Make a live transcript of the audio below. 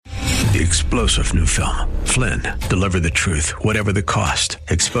The explosive new film, Flynn, deliver the truth, whatever the cost,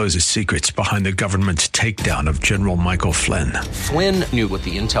 exposes secrets behind the government's takedown of General Michael Flynn. Flynn knew what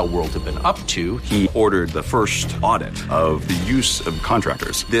the intel world had been up to. He ordered the first audit of the use of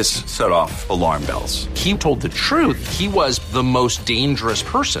contractors. This set off alarm bells. He told the truth. He was the most dangerous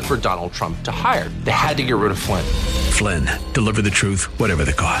person for Donald Trump to hire. They had to get rid of Flynn. Flynn, deliver the truth, whatever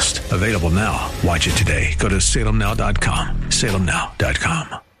the cost. Available now. Watch it today. Go to salemnow.com.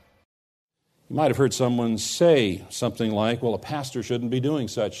 salemnow.com. You might have heard someone say something like, well, a pastor shouldn't be doing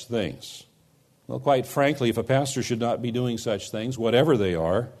such things. Well, quite frankly, if a pastor should not be doing such things, whatever they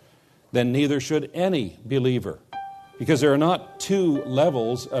are, then neither should any believer. Because there are not two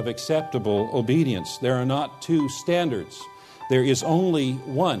levels of acceptable obedience. There are not two standards. There is only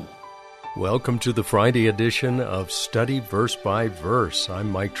one. Welcome to the Friday edition of Study Verse by Verse.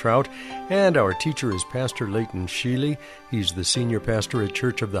 I'm Mike Trout, and our teacher is Pastor Leighton Sheely. He's the senior pastor at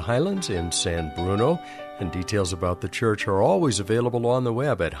Church of the Highlands in San Bruno, and details about the church are always available on the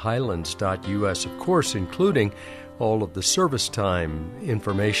web at highlands.us, of course, including all of the service time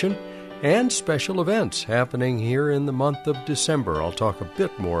information and special events happening here in the month of December. I'll talk a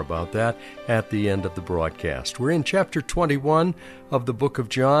bit more about that at the end of the broadcast. We're in chapter 21 of the book of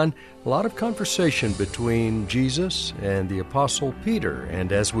John. A lot of conversation between Jesus and the Apostle Peter.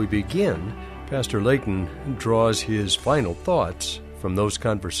 And as we begin, Pastor Leighton draws his final thoughts from those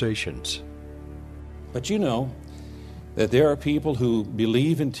conversations. But you know that there are people who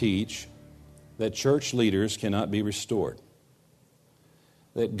believe and teach that church leaders cannot be restored.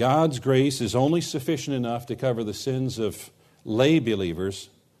 That God's grace is only sufficient enough to cover the sins of lay believers,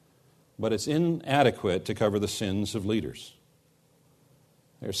 but it's inadequate to cover the sins of leaders.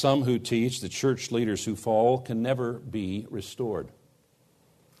 There are some who teach that church leaders who fall can never be restored.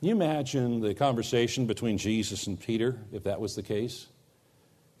 Can you imagine the conversation between Jesus and Peter, if that was the case?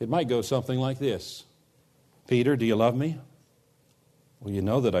 It might go something like this. Peter, do you love me? Well, you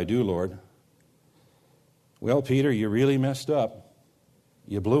know that I do, Lord. Well, Peter, you really messed up.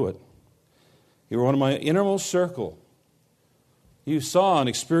 You blew it. You were one of my innermost circle. You saw and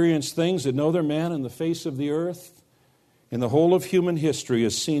experienced things that no other man in the face of the earth, in the whole of human history,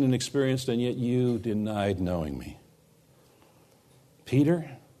 has seen and experienced, and yet you denied knowing me. Peter,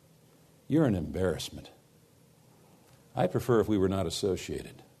 you're an embarrassment. I prefer if we were not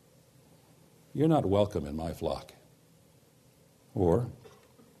associated. You're not welcome in my flock. Or,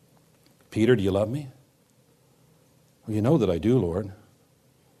 Peter, do you love me? Well, you know that I do, Lord.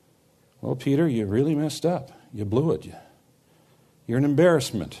 Well, Peter, you really messed up. You blew it. You're an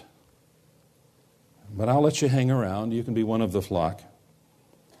embarrassment. But I'll let you hang around. You can be one of the flock.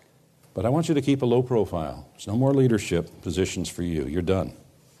 But I want you to keep a low profile. There's no more leadership positions for you. You're done.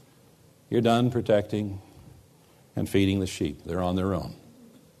 You're done protecting and feeding the sheep. They're on their own.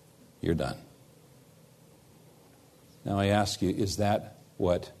 You're done. Now I ask you, is that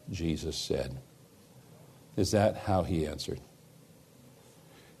what Jesus said? Is that how he answered?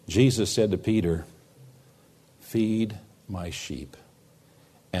 Jesus said to Peter, feed my sheep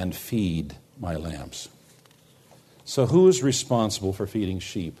and feed my lambs. So who is responsible for feeding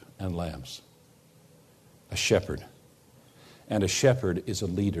sheep and lambs? A shepherd. And a shepherd is a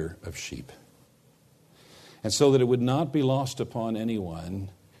leader of sheep. And so that it would not be lost upon anyone,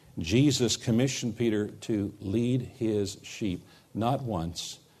 Jesus commissioned Peter to lead his sheep, not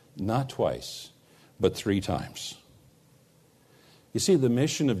once, not twice, but 3 times. You see, the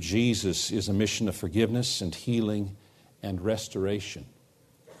mission of Jesus is a mission of forgiveness and healing and restoration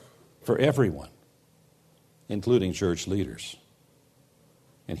for everyone, including church leaders.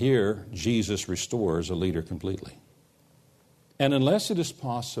 And here, Jesus restores a leader completely. And unless it is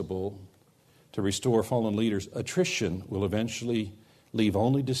possible to restore fallen leaders, attrition will eventually leave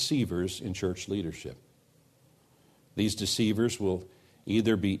only deceivers in church leadership. These deceivers will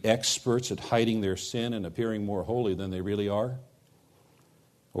either be experts at hiding their sin and appearing more holy than they really are,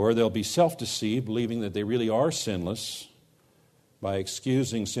 or they'll be self-deceived, believing that they really are sinless by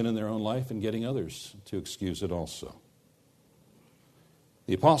excusing sin in their own life and getting others to excuse it also.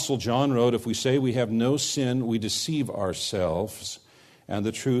 The Apostle John wrote, if we say we have no sin, we deceive ourselves, and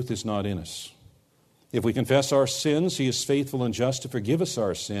the truth is not in us. If we confess our sins, he is faithful and just to forgive us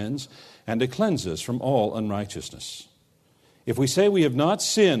our sins and to cleanse us from all unrighteousness. If we say we have not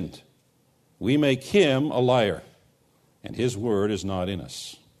sinned, we make him a liar, and his word is not in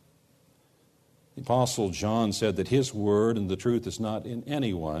us. The Apostle John said that his word and the truth is not in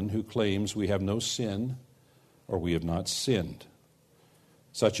anyone who claims we have no sin or we have not sinned.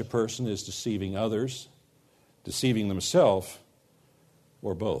 Such a person is deceiving others, deceiving themselves,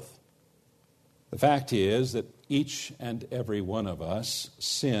 or both. The fact is that each and every one of us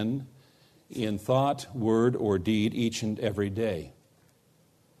sin in thought, word, or deed each and every day.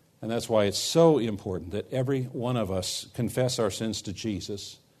 And that's why it's so important that every one of us confess our sins to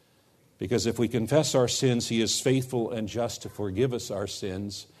Jesus, because if we confess our sins, He is faithful and just to forgive us our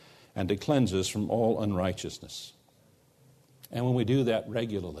sins and to cleanse us from all unrighteousness. And when we do that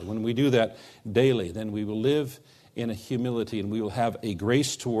regularly, when we do that daily, then we will live in a humility and we will have a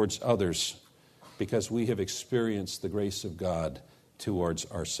grace towards others because we have experienced the grace of God towards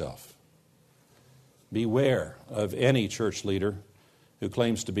ourselves. Beware of any church leader who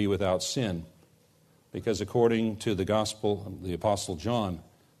claims to be without sin, because according to the gospel of the Apostle John,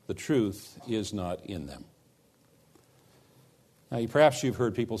 the truth is not in them. Now, perhaps you've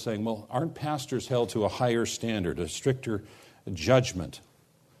heard people saying, well, aren't pastors held to a higher standard, a stricter judgment?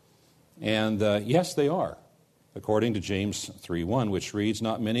 And yes, they are, according to James 3:1, which reads,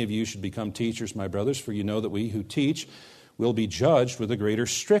 "Not many of you should become teachers, my brothers, for you know that we who teach will be judged with a greater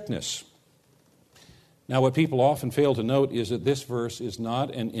strictness." Now, what people often fail to note is that this verse is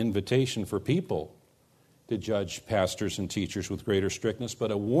not an invitation for people to judge pastors and teachers with greater strictness,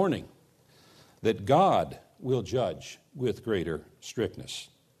 but a warning that God will judge with greater strictness.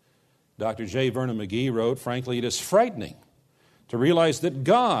 Dr. J. Vernon McGee wrote, "Frankly, it is frightening to realize that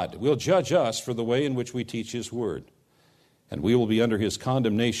God will judge us for the way in which we teach His Word, and we will be under His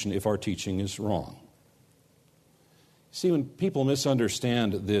condemnation if our teaching is wrong." See, when people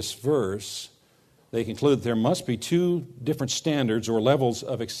misunderstand this verse, they conclude that there must be two different standards or levels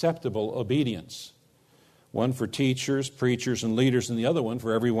of acceptable obedience. One for teachers, preachers, and leaders, and the other one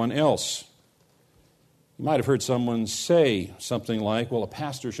for everyone else. You might have heard someone say something like, well, a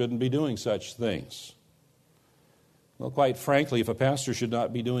pastor shouldn't be doing such things. Well, quite frankly, if a pastor should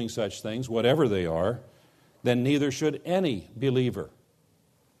not be doing such things, whatever they are, then neither should any believer.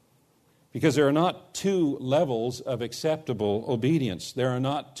 Because there are not two levels of acceptable obedience. There are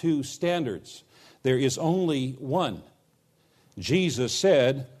not two standards. There is only one. Jesus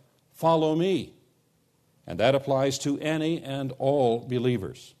said, "Follow me." And that applies to any and all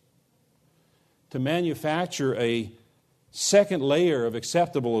believers. To manufacture a second layer of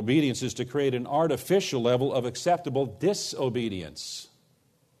acceptable obedience is to create an artificial level of acceptable disobedience.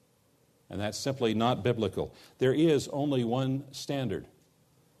 And that's simply not biblical. There is only one standard.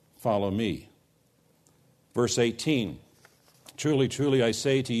 Follow me. Verse 18. "Truly, truly, I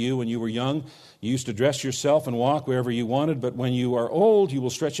say to you, when you were young, you used to dress yourself and walk wherever you wanted, but when you are old, you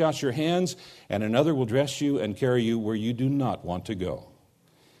will stretch out your hands, and another will dress you and carry you where you do not want to go."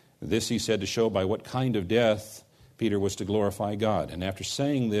 This he said to show by what kind of death Peter was to glorify God. And after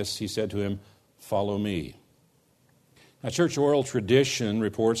saying this, he said to him, "Follow me." Now, church oral tradition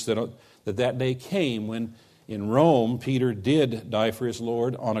reports that day came when in Rome, Peter did die for his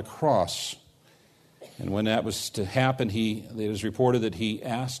Lord on a cross. And when that was to happen, it was reported that he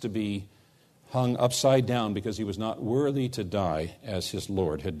asked to be hung upside down because he was not worthy to die as his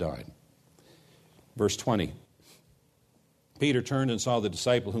Lord had died. Verse 20. Peter turned and saw the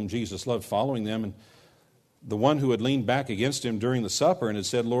disciple whom Jesus loved following them, and the one who had leaned back against him during the supper and had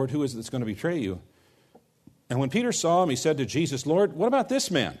said, "Lord, who is it that's going to betray you?" And when Peter saw him, he said to Jesus, "Lord, what about this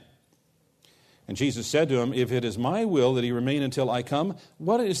man?" And Jesus said to him, "If it is my will that he remain until I come,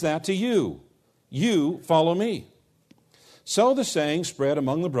 what is that to you? You follow me." So the saying spread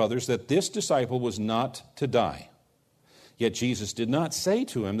among the brothers that this disciple was not to die. Yet Jesus did not say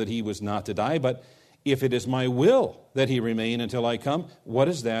to him that he was not to die, but, "If it is my will that he remain until I come, what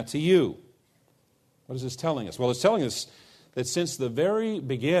is that to you?" What is this telling us? Well, it's telling us that since the very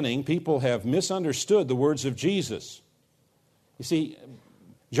beginning, people have misunderstood the words of Jesus. You see,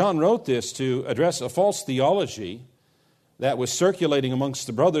 John wrote this to address a false theology that was circulating amongst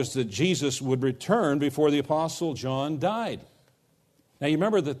the brothers that Jesus would return before the Apostle John died. Now, you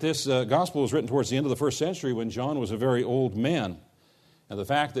remember that this gospel was written towards the end of the first century when John was a very old man. And the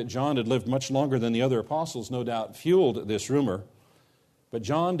fact that John had lived much longer than the other apostles no doubt fueled this rumor. But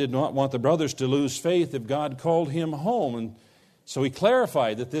John did not want the brothers to lose faith if God called him home. And so he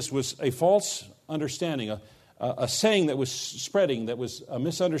clarified that this was a false understanding, a saying that was spreading, that was a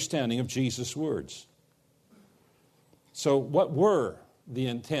misunderstanding of Jesus' words. So what were the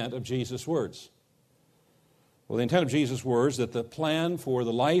intent of Jesus' words? Well, the intent of Jesus' words that the plan for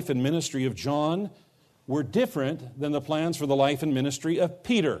the life and ministry of John were different than the plans for the life and ministry of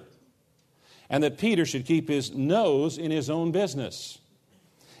Peter. And that Peter should keep his nose in his own business.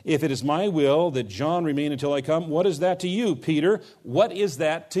 "If it is my will that John remain until I come, what is that to you, Peter? What is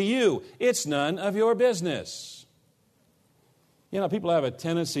that to you? It's none of your business." You know, people have a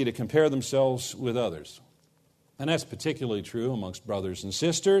tendency to compare themselves with others. And that's particularly true amongst brothers and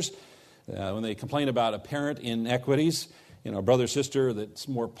sisters. When they complain about apparent inequities, a brother or sister that's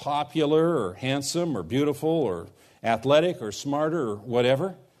more popular or handsome or beautiful or athletic or smarter or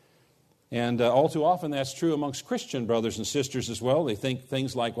whatever. And all too often that's true amongst Christian brothers and sisters as well. They think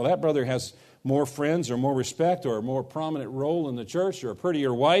things like, well, that brother has more friends or more respect or a more prominent role in the church or a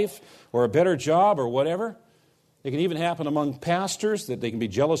prettier wife or a better job or whatever. It can even happen among pastors that they can be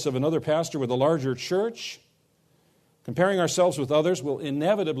jealous of another pastor with a larger church. Comparing ourselves with others will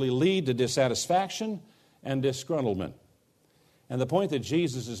inevitably lead to dissatisfaction and disgruntlement. And the point that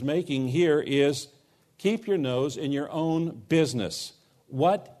Jesus is making here is, keep your nose in your own business.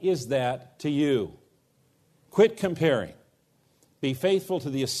 What is that to you? Quit comparing. Be faithful to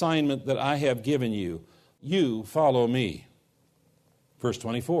the assignment that I have given you. You follow me. Verse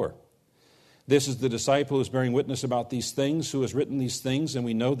 24. This is the disciple who is bearing witness about these things, who has written these things, and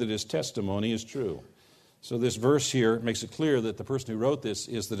we know that his testimony is true. So this verse here makes it clear that the person who wrote this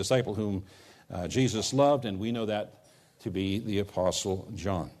is the disciple whom Jesus loved, and we know that to be the Apostle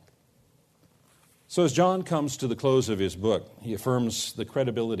John. So as John comes to the close of his book, he affirms the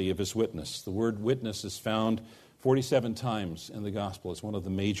credibility of his witness. The word witness is found 47 times in the gospel. It's one of the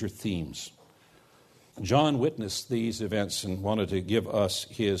major themes. John witnessed these events and wanted to give us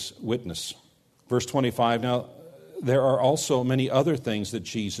his witness. Verse 25, now there are also many other things that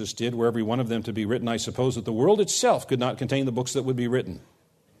Jesus did, were every one of them to be written, I suppose that the world itself could not contain the books that would be written.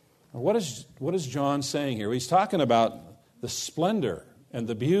 What is John saying here? He's talking about the splendor and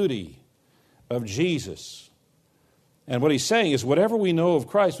the beauty of Jesus. And what he's saying is, whatever we know of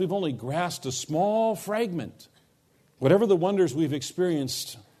Christ, we've only grasped a small fragment. Whatever the wonders we've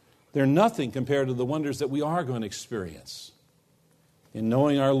experienced, they're nothing compared to the wonders that we are going to experience in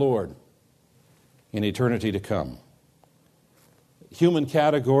knowing our Lord in eternity to come. Human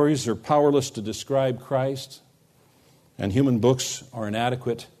categories are powerless to describe Christ, and human books are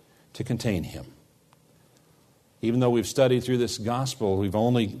inadequate to contain him. Even though we've studied through this gospel, we've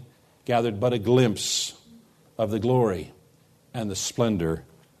only gathered but a glimpse of the glory and the splendor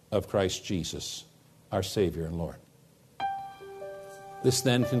of Christ Jesus, our Savior and Lord. This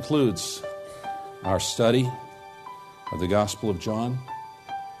then concludes our study of the Gospel of John,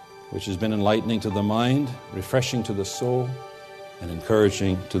 which has been enlightening to the mind, refreshing to the soul, and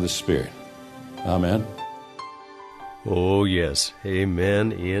encouraging to the spirit. Amen. Oh, yes.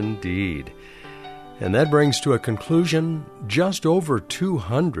 Amen indeed. And that brings to a conclusion just over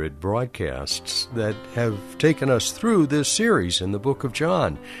 200 broadcasts that have taken us through this series in the book of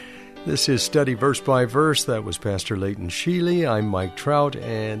John. This is Study Verse by Verse. That was Pastor Leighton Sheely. I'm Mike Trout,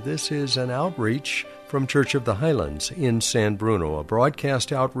 and this is an outreach from Church of the Highlands in San Bruno, a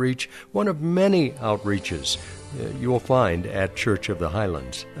broadcast outreach, one of many outreaches you will find at Church of the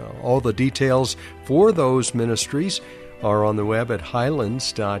Highlands. All the details for those ministries are on the web at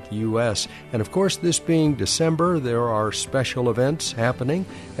highlands.us. And of course, this being December, there are special events happening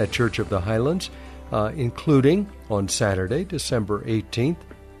at Church of the Highlands, including on Saturday, December 18th,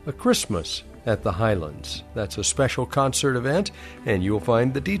 a Christmas at the Highlands. That's a special concert event, and you'll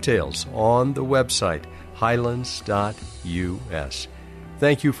find the details on the website, highlands.us.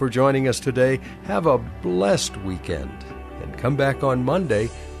 Thank you for joining us today. Have a blessed weekend, and come back on Monday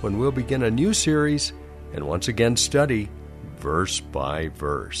when we'll begin a new series and once again study verse by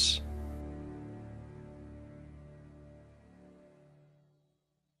verse.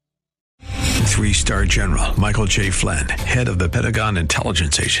 Three-star General Michael J. Flynn, head of the Pentagon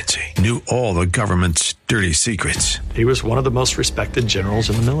Intelligence Agency, knew all the government's dirty secrets. He was one of the most respected generals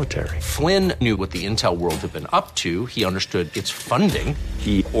in the military. Flynn knew what the intel world had been up to. He understood its funding.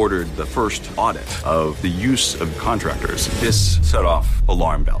 He ordered the first audit of the use of contractors. This set off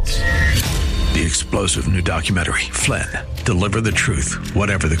alarm bells. The explosive new documentary, Flynn, Deliver the Truth,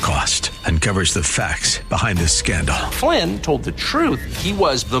 Whatever the Cost, uncovers the facts behind this scandal. Flynn told the truth. He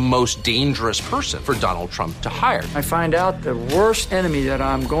was the most dangerous person for Donald Trump to hire. I find out the worst enemy that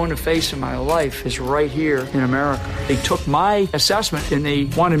I'm going to face in my life is right here in America. They took my assessment and they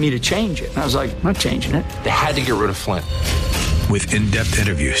wanted me to change it. And I was like, I'm not changing it. They had to get rid of Flynn. With in-depth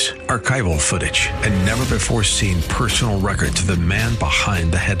interviews, archival footage, and never-before-seen personal records of the man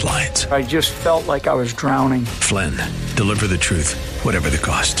behind the headlines. I just felt like I was drowning. Flynn, Deliver the Truth, Whatever the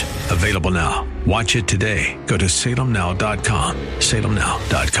Cost. Available now. Watch it today. Go to salemnow.com.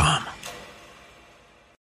 salemnow.com.